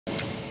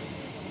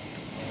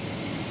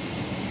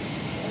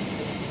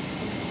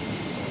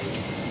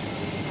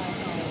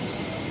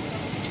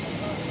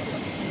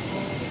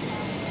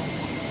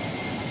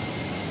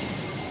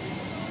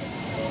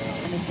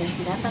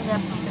tinatanggap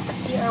sa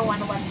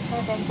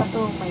TR-117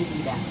 patungong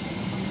Maynila.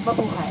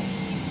 Mabuhay!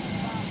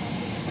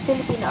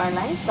 Filipino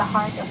Airlines, the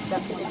heart of the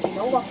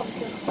Filipino, welcomes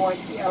you aboard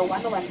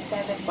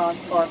TR-117 bound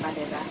for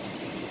Manila.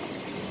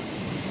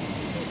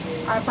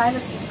 Our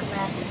pilot in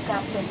command is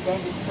Captain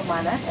Dennis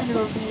Sumalas and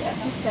will be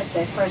assisted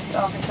by First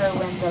Officer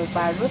Wendell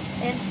Barut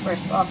and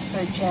First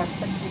Officer Jeff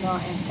Patino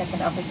and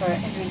Second Officer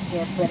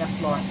Enrique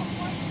Buenaflor.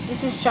 This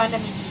is China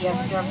Media,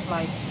 your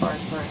flight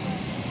purser.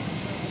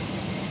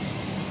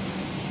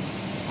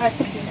 At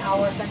 15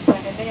 hours and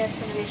 20 minutes,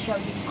 and we shall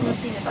be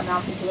cruising at an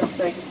altitude of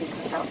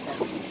 36,000.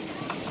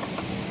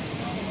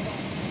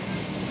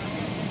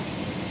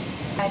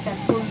 Tighten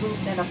pull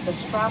loosen of the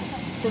strap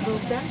to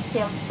loosen,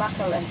 tails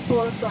buckle and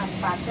pull to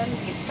unfasten,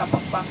 with top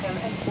of buckle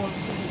and pull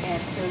to the end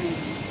to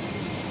release.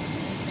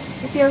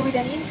 If you're with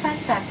an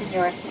infant, fasten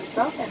your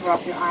seatbelt and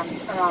wrap your arms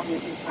around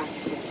your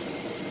infant's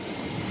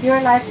feet.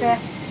 Your life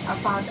vests are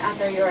found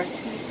under your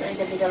seat or in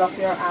the middle of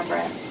your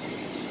armrest.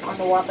 On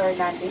the water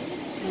landing,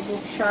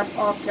 remove sharp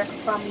objects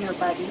from your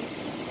body,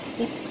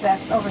 keep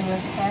vest over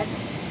your head,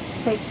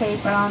 take tape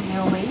around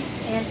your waist,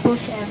 and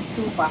push and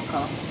to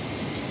buckle.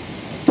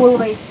 Pull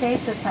waist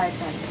tape to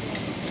tighten.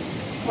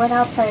 When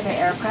outside the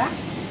aircraft,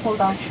 pull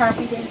down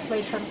sharply the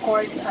inflation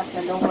cords at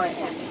the lower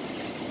end.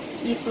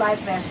 If life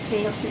vest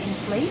fails to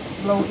inflate,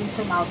 blow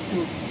into mouth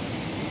tube.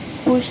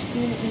 Push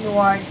in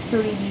inwards to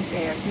release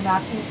air. Do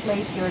not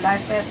inflate your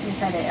life vest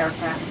inside the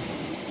aircraft.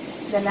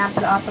 The lamp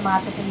will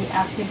automatically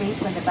activate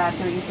when the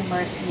battery is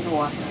immersed in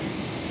water.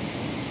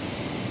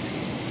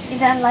 In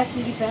the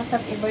unlikely event of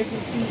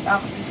emergency,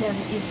 oxygen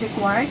is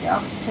required. The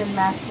oxygen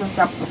mask will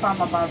drop from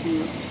above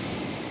you.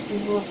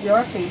 Remove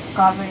your face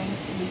coverings,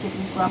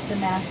 immediately drop the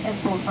mask and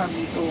pull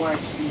firmly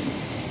towards you.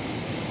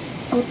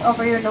 Put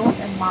over your nose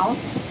and mouth,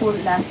 pull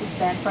elastic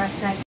band for a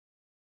snag.